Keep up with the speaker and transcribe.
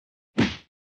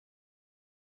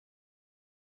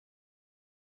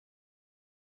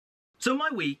So my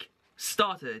week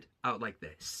started out like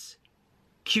this.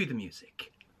 Cue the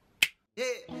music. Yeah,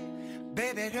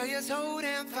 baby girl, you're so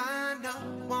damn fine,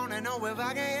 though. Wanna know if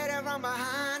I can hit it from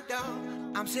behind,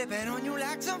 though. I'm sipping on you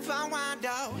like some fine wine,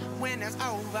 though. When it's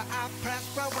over, I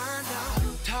press rewind,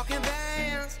 though. Talking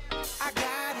bands, I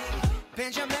got it.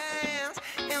 Benjamins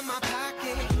in my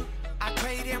pocket. I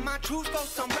traded my truth for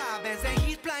some robbers, and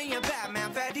he's playing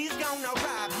Batman. Freddy's gonna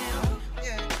rob him.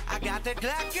 Yeah, I got the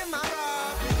Glock in my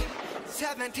robbery.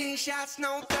 17 shots,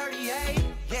 no 38.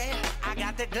 Yeah, I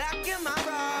got the Glock in my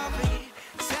robbery.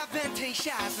 17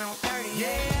 shots, no 38.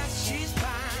 Yeah, she's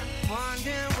fine.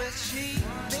 Wondering will she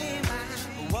be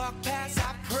mine? Walk past,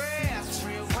 I press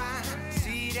rewind.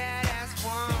 See that ass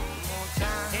one more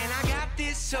time. And I got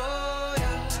this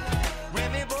soda.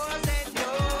 Remy boys that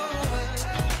know it.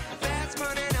 Fast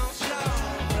money don't slow.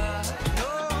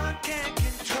 No one can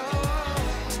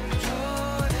control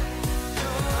it.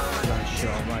 That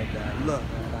shot right there. Look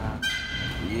at that.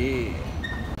 Yeah.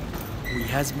 We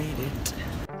has made it.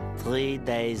 3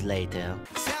 days later.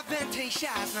 17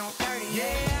 shots, no 30.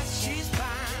 Yeah, she's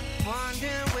fine.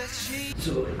 Wondering will she.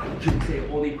 So, should say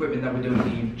all the equipment that we're doing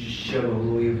here, just show all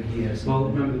the way over here. So. Well,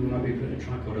 remember we might be putting a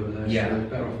tripod over there, Yeah. so we're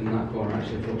better off in that corner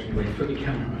actually, unfortunately. Put your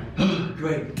camera right.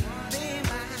 Great. Be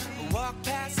mine. Walk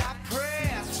past, I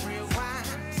press rewind.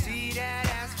 See that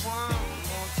ass one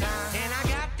more time. And I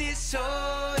got this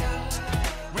soda.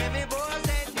 Remy boys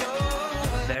that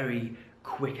know. Very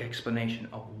quick explanation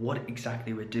of what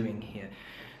exactly we're doing here.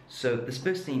 So this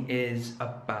first thing is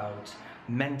about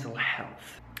mental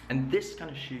health, and this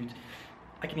kind of shoot,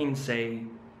 I can even say,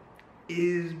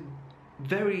 is a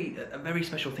very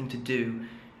special thing to do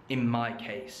in my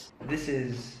case. This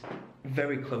is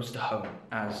very close to home,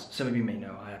 as some of you may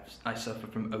know. I suffer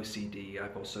from OCD. I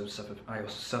also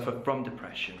suffer from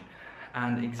depression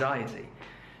and anxiety.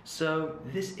 So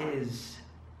this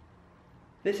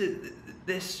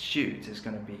shoot is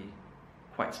going to be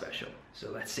quite special. So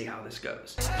let's see how this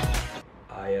goes.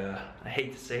 I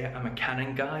hate to say it, I'm a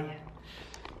Canon guy.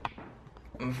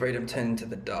 I'm afraid I'm turning to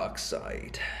the dark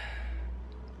side.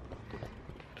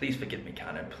 Please forgive me,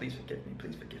 Canon. Please forgive me.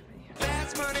 Please forgive me.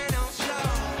 Fast money don't slow.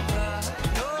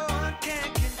 No one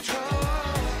can control.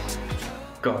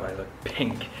 God, I look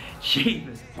pink.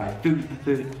 Jesus. Right, food.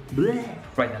 Bleh.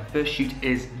 Right now, first shoot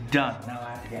is done. Now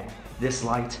I have to get this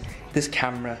light, this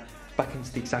camera, back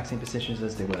into the exact same positions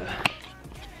as they were.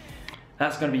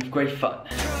 That's gonna be great fun.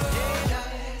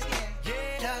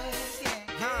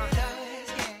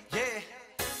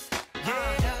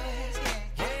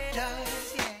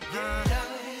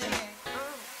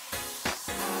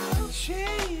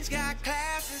 She's got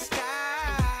class and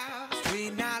style,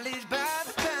 street knowledge by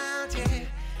the pound, yeah.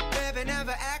 Baby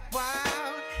never act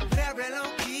wild, very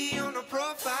low key on the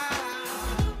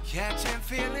profile. Catching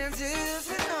feelings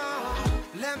isn't all.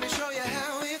 Let me show you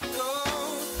how it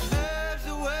goes. Love's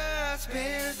the word,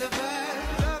 spins the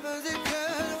vibe. Lovers it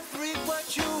could freak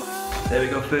what you are. There we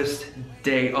go, first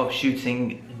day of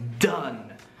shooting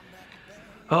done.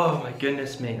 Oh my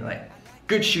goodness me, like,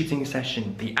 good shooting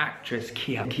session. The actress,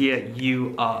 Kia. Kia,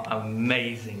 you are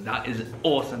amazing. That is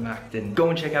awesome acting. Go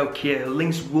and check out Kia. Her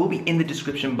links will be in the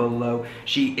description below.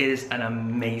 She is an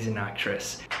amazing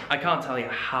actress. I can't tell you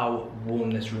how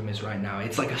warm this room is right now.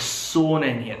 It's like a sauna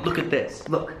in here. Look at this,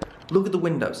 look at the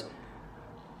windows.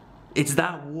 It's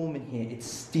that warm in here, it's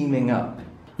steaming up.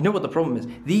 You know what the problem is?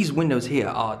 These windows here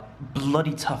are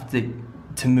bloody tough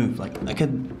to move. Like, I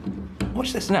could,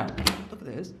 watch this now. Look at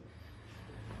this.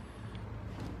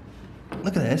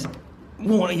 Look at this.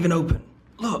 Won't even open.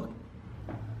 Look.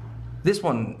 This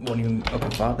one won't even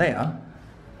open far. There.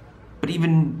 But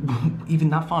even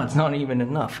that far, it's not even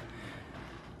enough.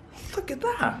 Look at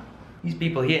that. These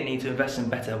people here need to invest in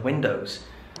better windows.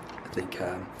 I think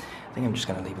I'm just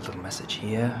gonna leave a little message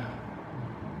here.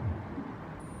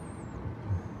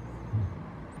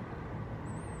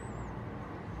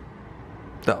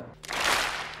 So,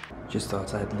 just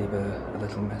thought I'd leave a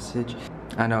little message.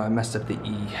 I know I messed up the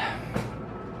E.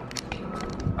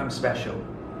 I'm special.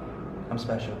 I'm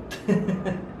special.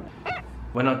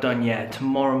 We're not done yet.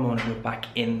 Tomorrow morning we're back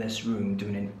in this room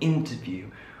doing an interview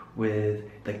with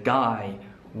the guy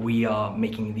we are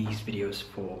making these videos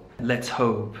for. Let's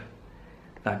hope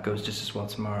that goes just as well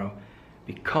tomorrow,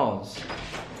 because,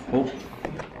 oh,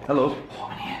 hello.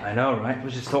 I know, right? We're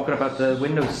just talking about the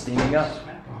windows steaming up.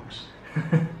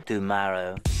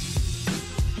 Tomorrow.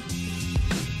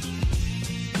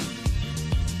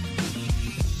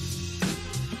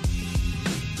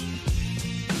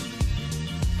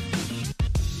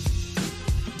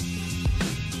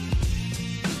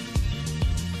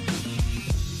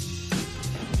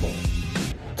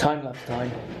 Time lapse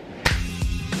time.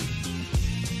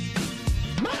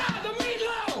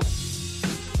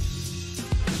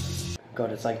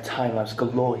 god, it's like time-lapse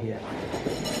galore here.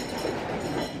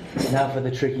 Now for the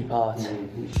tricky part.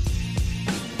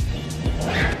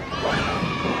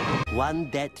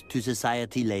 One debt to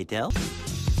society later.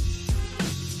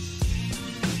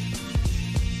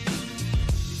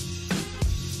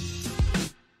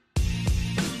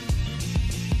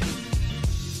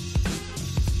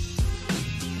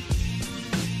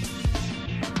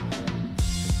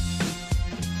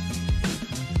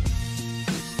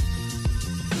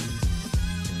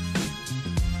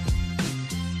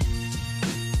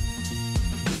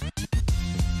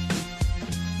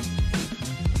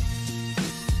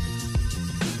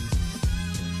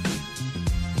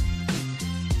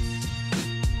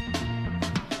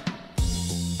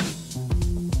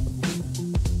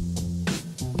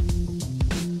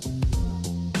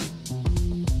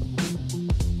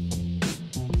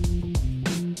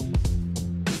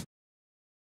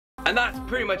 And that's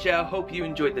pretty much it. I hope you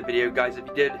enjoyed the video, guys. If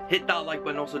you did, hit that like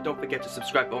button. Also, don't forget to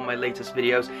subscribe to all my latest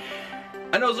videos.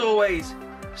 And as always,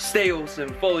 stay awesome,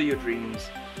 follow your dreams,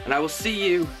 and I will see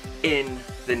you in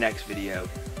the next video.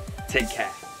 Take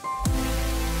care.